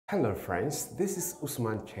Hello friends, this is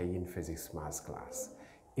Usman Chayin Physics Maths class.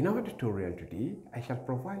 In our tutorial today, I shall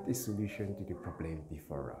provide a solution to the problem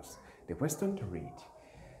before us. The question to read: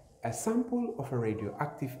 a sample of a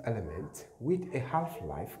radioactive element with a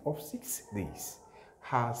half-life of 6 days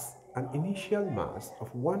has an initial mass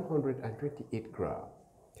of 128 grams.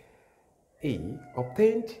 A.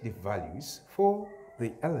 Obtained the values for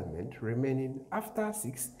the element remaining after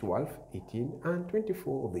 6, 12, 18, and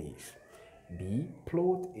 24 days. B.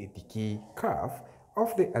 Plot a decay curve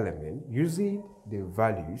of the element using the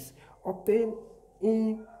values obtained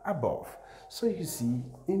in above. So you see,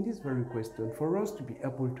 in this very question, for us to be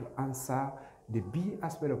able to answer the B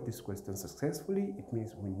aspect of this question successfully, it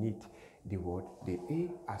means we need the word, the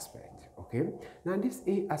A aspect. Okay, now this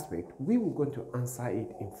A aspect, we were going to answer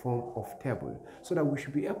it in form of table, so that we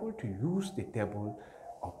should be able to use the table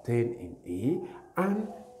obtained in A and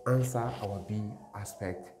answer our B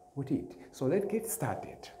aspect with it. So let's get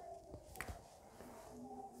started.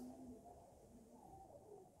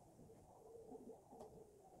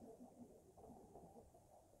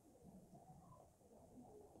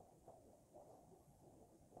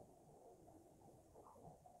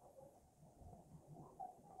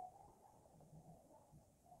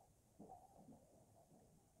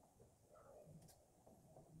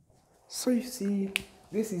 So you see,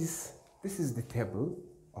 this is the table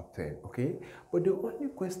obtained, okay? But the only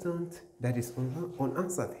question that is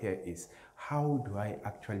unanswered here is, how do I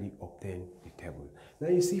actually obtain the table? Now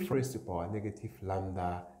you see, for raised to power negative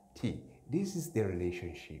lambda t. This is the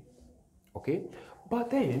relationship, okay? But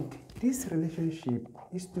then this relationship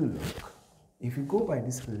is too long. If you go by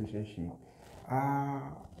this relationship,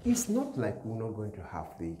 it's not like we're not going to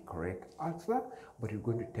have the correct answer, but it's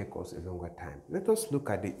going to take us a longer time. Let us look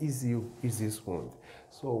at the easiest one.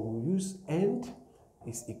 So we use end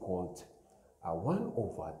is equal to 1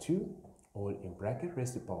 over 2, all in bracket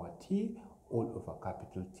raised to power t, all over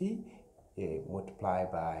capital T,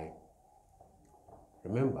 multiplied by,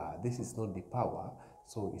 remember, this is not the power,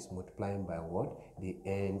 so it's multiplying by what? The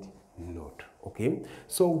end node, okay?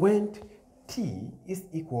 So when t is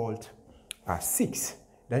equal to 6,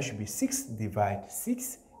 that should be 6 divided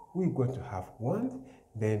 6, we're going to have 1,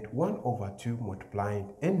 then 1 over 2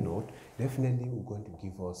 multiplying n node, definitely we're going to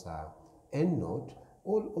give us n node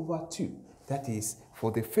all over 2. That is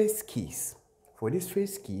for the first case. For this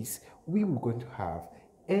first case, we were going to have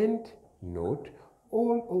n node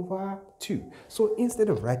all over 2. So instead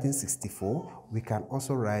of writing 64, we can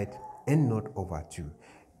also write n node over 2.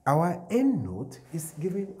 Our n node is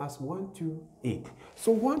giving us 128.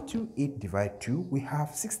 So 128 divided 2, we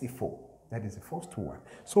have 64. That is the first one.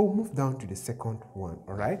 So we'll move down to the second one,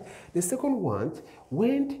 all right? The second one,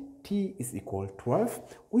 when t is equal to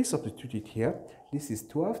 12, we substitute it here. This is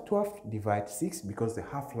 12. 12 divided 6, because the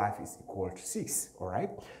half-life is equal to 6, all right?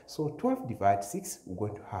 So 12 divided 6, we're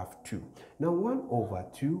going to have 2. Now 1 over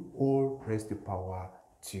 2 all raised to power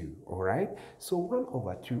 2, all right? So 1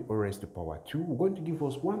 over 2 all raised to power 2, we're going to give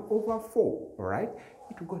us 1 over 4, all right?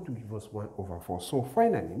 It will going to give us 1 over 4. So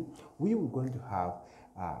finally, we are going to have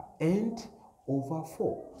n over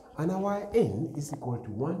 4. And our n is equal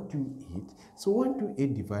to 128. So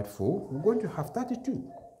 128 divided 4, we're going to have 32.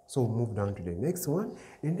 So we'll move down to the next one.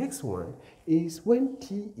 The next one is when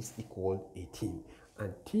t is equal 18.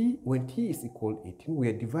 And when t is equal 18, we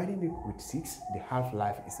are dividing it with 6. The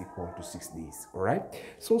half-life is equal to 6 days, all right?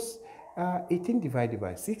 So 18 divided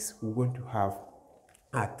by 6, we're going to have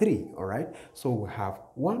 3, all right? So we have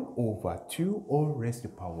 1 over 2 all raised to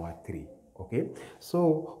power 3. Okay,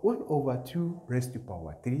 so 1 over 2 raised to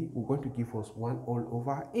power 3, we're going to give us 1 all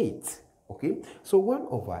over 8. Okay, so 1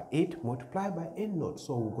 over 8 multiplied by n naught.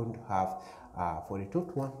 So we're going to have, for the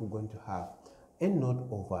third one, we're going to have n naught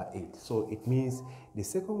over 8. So it means the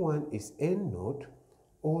second one is n naught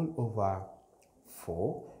all over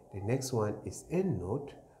 4. The next one is n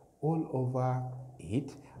naught all over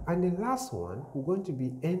 8. And the last one, we're going to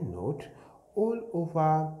be n naught all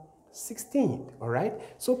over 16, all right?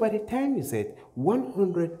 So by the time you said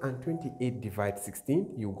 128 divided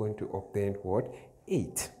 16, you're going to obtain what?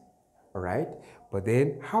 8, all right? But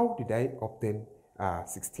then how did I obtain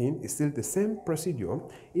 16? It's still the same procedure.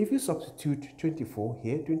 If you substitute 24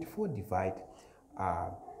 here, 24 divide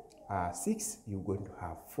 6, you're going to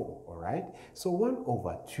have 4, all right? So 1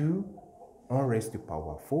 over 2 all raised to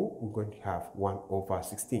power 4, we're going to have 1 over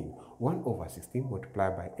 16. 1 over 16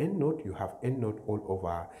 multiplied by n naught, you have n naught all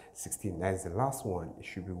over 16. That is the last one. It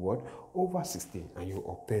should be what? Over 16, and you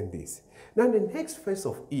obtain this. Now the next phase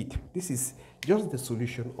of it, this is just the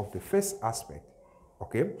solution of the first aspect,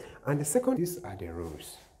 okay? And the second, these are the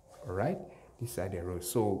rows, all right? These are the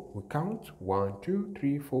rows. So we count 1, 2,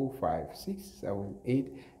 3, 4, 5, 6, 7,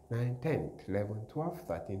 8, 9, 10, 11, 12,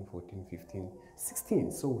 13, 14, 15,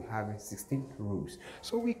 16. So we have 16 rows.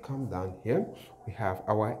 So we come down here, we have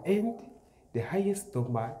our end. The highest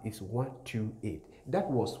number is 128.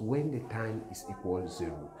 That was when the time is equal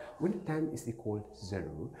 0. When the time is equal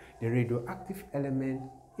 0, the radioactive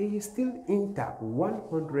element is still intact,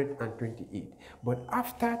 128. But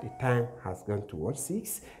after the time has gone towards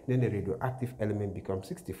 6, then the radioactive element becomes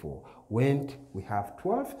 64. When we have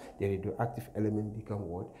 12, the radioactive element becomes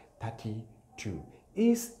what? 32.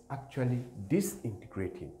 Is actually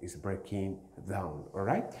disintegrating, is breaking down. All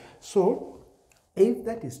right. So if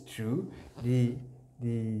that is true,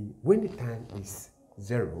 when the time is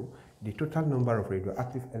 0, the total number of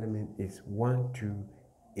radioactive elements is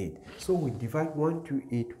 128. So we divide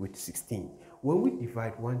 128 with 16. When we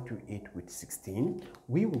divide 128 with 16,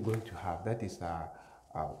 we were going to have, that is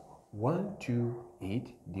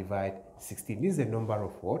 128 divide 16. This is the number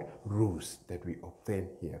of what? Rows that we obtain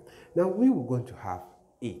here. Now we were going to have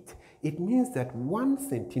 8. It means that 1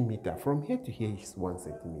 centimeter from here to here is 1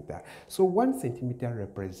 centimeter. So 1 centimeter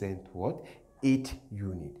represents what? 8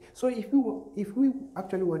 units. So if we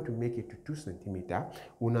actually want to make it to 2 centimeter,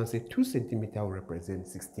 we'll now say 2 centimeter will represent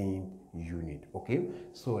 16 units. Okay,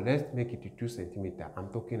 so let's make it to 2 centimeter. I'm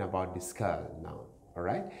talking about the scale now. All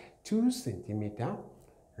right, 2 centimeter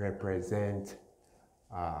represent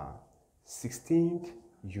 16th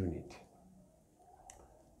unit.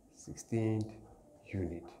 16th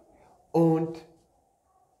unit on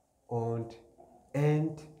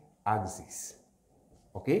end axis.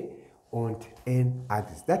 Okay, on end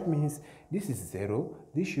axis. That means this is 0,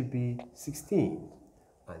 this should be 16,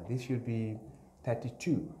 and this should be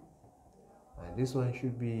 32, and this one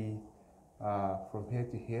should be from here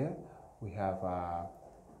to here we have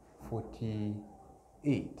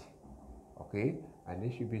 48. Okay, and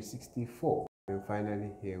this should be 64, and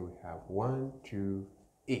finally here we have 1, 2,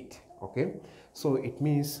 8. Okay, so it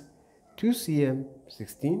means 2 cm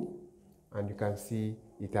 16, and you can see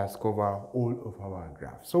it has covered all of our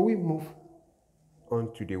graph. So we move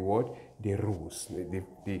on to the rows,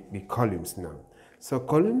 the columns now. So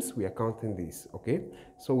columns, we are counting this. Okay,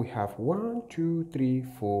 so we have 1, 2, 3,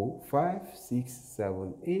 4, 5, 6,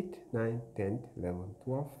 7, 8, 9, 10, 11,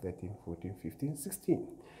 12, 13, 14, 15, 16.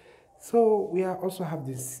 So we are also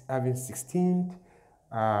having 16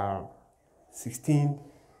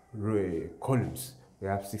 columns. We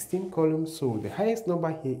have 16 columns, so the highest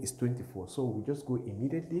number here is 24. So we just go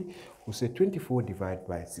immediately. We'll say 24 divided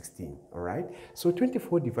by 16. All right. So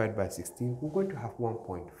 24 divided by 16, we're going to have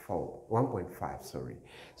 1.5. Sorry.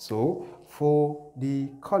 So for the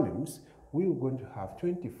columns, we are going to have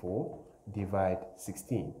 24 divided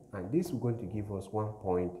 16, and this is going to give us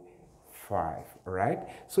 1.5. All right.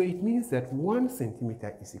 So it means that 1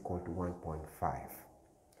 centimeter is equal to 1.5.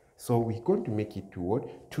 So we're going to make it to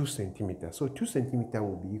what? 2 centimeters. So 2 centimeters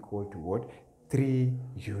will be equal to what? 3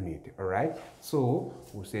 units. All right. So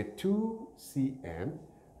we'll say 2 cm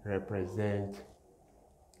represent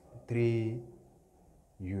 3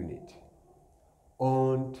 units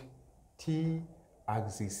on T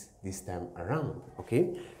axis this time around.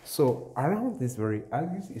 Okay. So around this very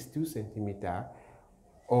axis is 2 centimeters.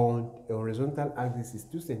 On the horizontal axis is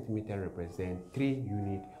 2 centimeters represent 3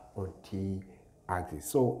 units on T axis.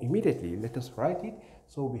 So immediately let us write it.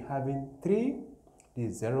 So we're having 3,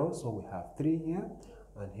 this is 0, so we have 3 here,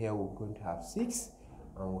 and here we're going to have 6,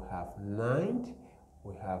 and we have 9,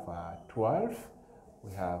 we have 12,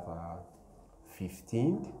 we have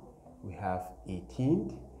 15, we have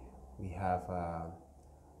 18, we have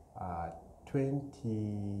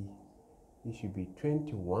 20, it should be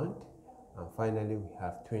 21, and finally we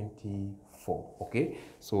have 24. Okay,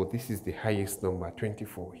 so this is the highest number,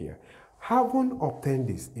 24 here. Having obtained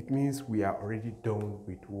this, it means we are already done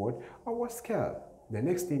with what? Our scale. The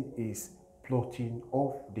next thing is plotting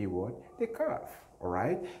of the what? The curve. All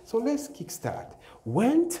right. So let's kickstart.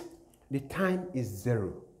 When the time is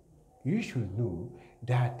 0, you should know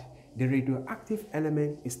that the radioactive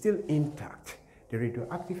element is still intact. The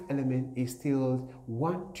radioactive element is still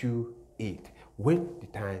 128 when the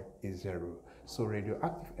time is 0. So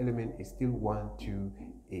radioactive element is still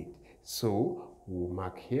 128. So we'll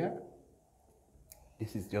mark here.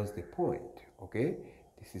 This is just the point, okay?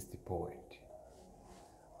 This is the point.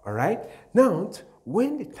 All right? Now,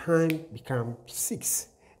 when the time becomes 6,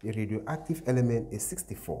 the radioactive element is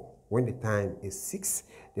 64. When the time is 6,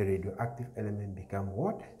 the radioactive element becomes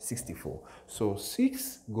what? 64. So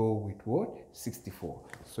 6 go with what? 64.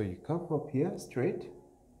 So you come up here straight.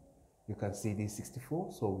 You can see this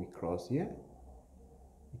 64. So we cross here.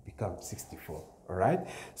 It becomes 64. All right?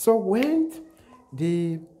 So when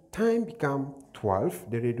the time becomes 12,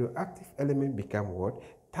 the radioactive element becomes what?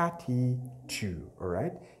 32, all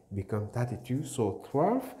right? It becomes 32. So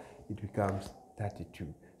 12, it becomes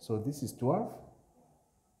 32. So this is 12,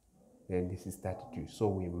 and this is 32. So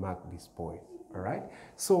we mark this point, all right?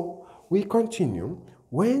 So we continue.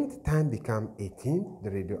 When the time becomes 18, the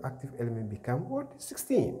radioactive element becomes what?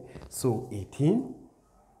 16. So 18,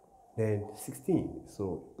 then 16.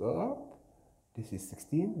 So go up. This is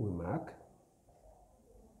 16, we mark.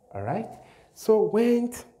 All right? So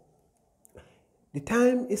when the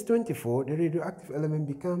time is 24, the radioactive element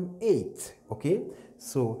becomes 8. Okay?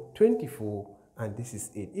 So 24 and this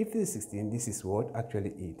is 8. If this is 16, this is what?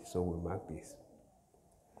 Actually 8. So we mark this.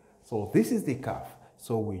 So this is the curve.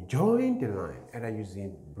 So we join the line either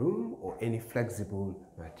using broom or any flexible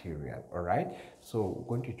material. All right? So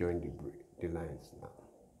we're going to join the lines now.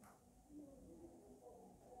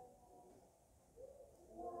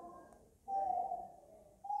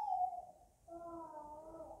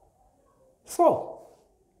 So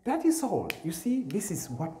that is all. You see, this is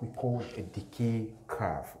what we call a decay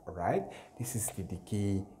curve, right? This is the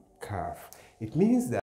decay curve. It means that